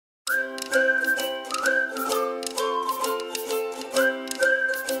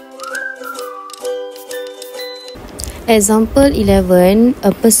Example 11,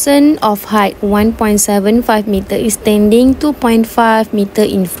 a person of height 1.75 meter is standing 2.5 meter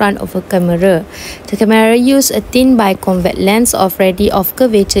in front of a camera. The camera uses a thin biconvex lens of radius of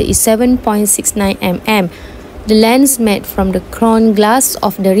curvature is 7.69 mm. The lens made from the crown glass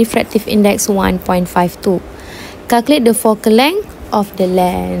of the refractive index 1.52. Calculate the focal length of the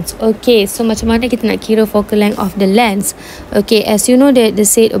lens. Okay, so macam mana kita nak kira focal length of the lens? Okay, as you know they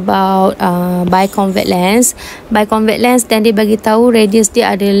said about biconvex lens. Biconvex lens dan dia bagi tahu radius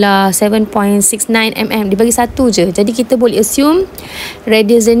dia adalah 7.69 mm. Dia bagi satu je. Jadi kita boleh assume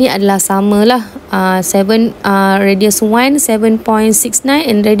radius dia ni adalah samalah. Radius 1 7.69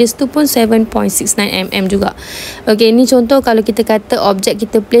 and radius 2 pun 7.69 mm juga. Okay, ni contoh kalau kita kata objek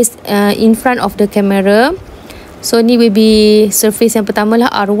kita place in front of the camera. So ni will be surface yang pertama lah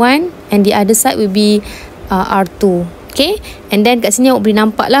R1 and the other side will be R2. Okay, and then kat sini awak boleh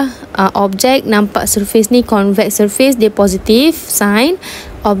nampak lah objek nampak surface ni convex surface, dia positive sign.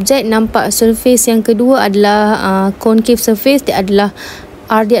 Objek nampak surface yang kedua adalah concave surface, dia adalah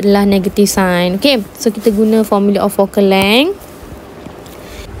R dia adalah negative sign. Okay, so kita guna formula of focal length.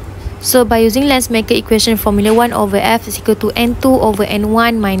 So by using lens maker equation formula 1 over f is equal to n2 over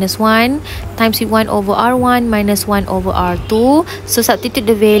n1 minus 1 times with 1 over r1 minus 1 over r2. So substitute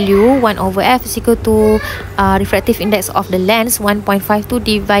the value 1 over f is equal to refractive index of the lens 1.52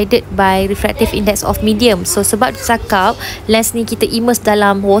 divided by refractive index of medium. So sebab cakap lens ni kita immerse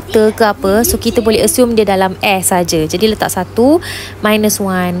dalam water ke apa, so kita boleh assume dia dalam air saja. Jadi letak 1 minus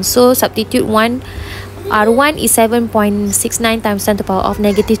 1. So substitute 1 R1 is 7.69 times 10 to the power of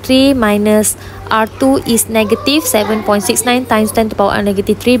negative 3 minus R2 is negative 7.69 times 10 to the power of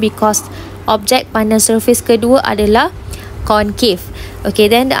negative 3 because objek pandang surface kedua adalah concave.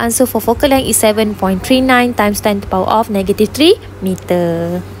 Okay, then the answer for focal length is 7.39 times 10 to the power of negative 3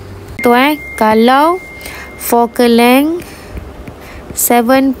 meter. Tu kalau focal length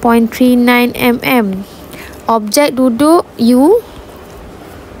 7.39 mm, objek duduk U.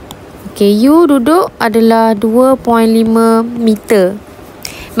 Okay, U duduk adalah 2.5 meter.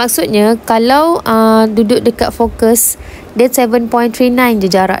 Maksudnya kalau duduk dekat fokus dia 7.39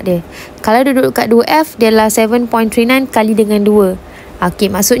 je jarak dia. Kalau duduk dekat 2F dia adalah 7.39 kali dengan 2. Okay,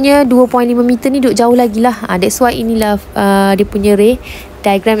 maksudnya 2.5 meter ni duduk jauh lagi lah. That's why inilah dia punya ray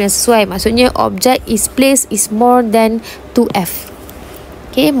diagram yang sesuai. Maksudnya object is placed is more than 2F.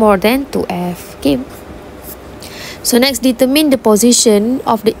 Okay, more than 2F. Okay. So next, determine the position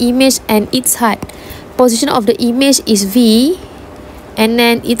of the image and its height. Position of the image is V and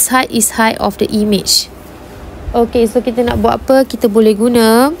then its height is height of the image. Okay, so kita nak buat apa? Kita boleh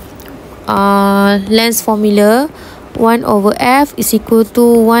guna lens formula 1 over F is equal to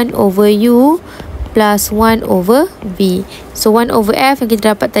 1 over U plus 1 over V. So 1 over F yang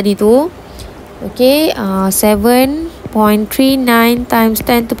kita dapat tadi tu, okay, 7.39 times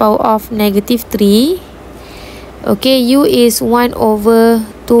 10 to the power of negative 3. Okay, U is 1 over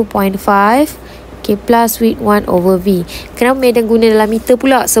 2.5. Okay, plus with 1 over V. Kenapa Medan guna dalam meter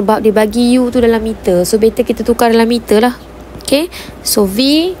pula? Sebab dia bagi U tu dalam meter. So, better kita tukar dalam meter lah. Okay, so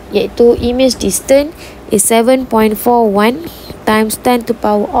V iaitu image distance is 7.41 times 10 to the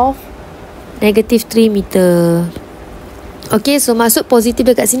power of negative 3 meter. Okay, so maksud positif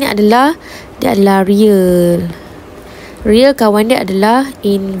dekat sini adalah dia adalah real. Real kawan dia adalah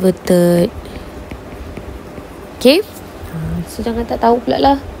inverted. Okay, so jangan tak tahu pula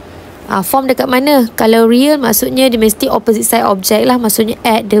lah form dekat mana. Kalau real maksudnya dia mesti opposite side object lah. Maksudnya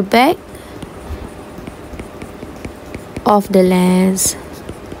at the back of the lens.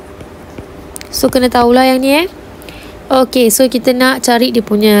 So kena tahulah yang ni Okay, so kita nak cari dia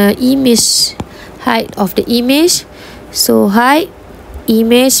punya image, height of the image. So height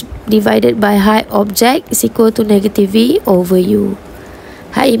image divided by height object is equal to negative V over U.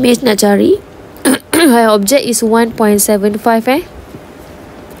 Height image nak cari height object is 1.75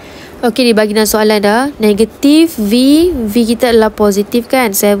 Okay, dibagi dalam soalan dah. Negative V, V kita adalah positif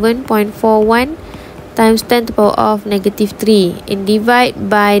kan, 7.41 times 10 to the power of negative 3 and divide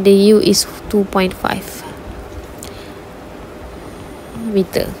by the U is 2.5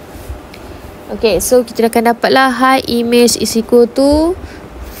 meter. Okay, so kita akan dapatlah height image is equal to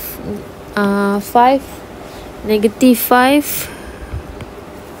negative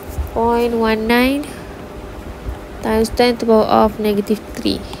 5.19 times 10 to the power of negative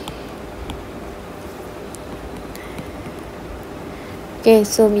 3. Okay,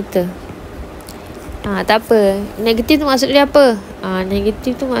 so meter. Tak apa. Negatif tu maksud dia apa?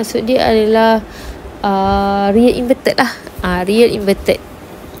 Negatif tu maksud dia adalah real inverted lah. Real inverted.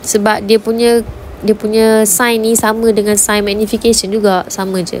 Sebab dia punya sign ni sama dengan sign magnification juga,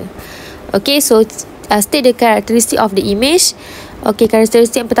 sama je. Okay, so state the characteristic of the image. Okay,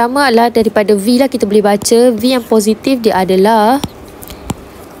 karakteristik yang pertama adalah daripada V lah, kita boleh baca V yang positif dia adalah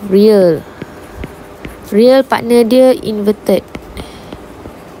real. Real, partner dia inverted.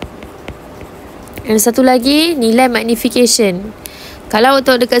 Dan satu lagi, nilai magnification. Kalau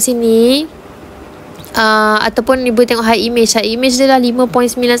untuk dekat sini ataupun ibu tengok high image dia adalah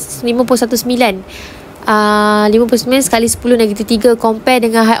 5.19. 5.9 kali 10 negatif 3 compare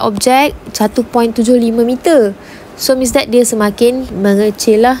dengan high object 1.75 meter. So means that dia semakin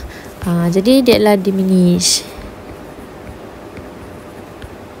mengecil lah. Jadi dia adalah diminish.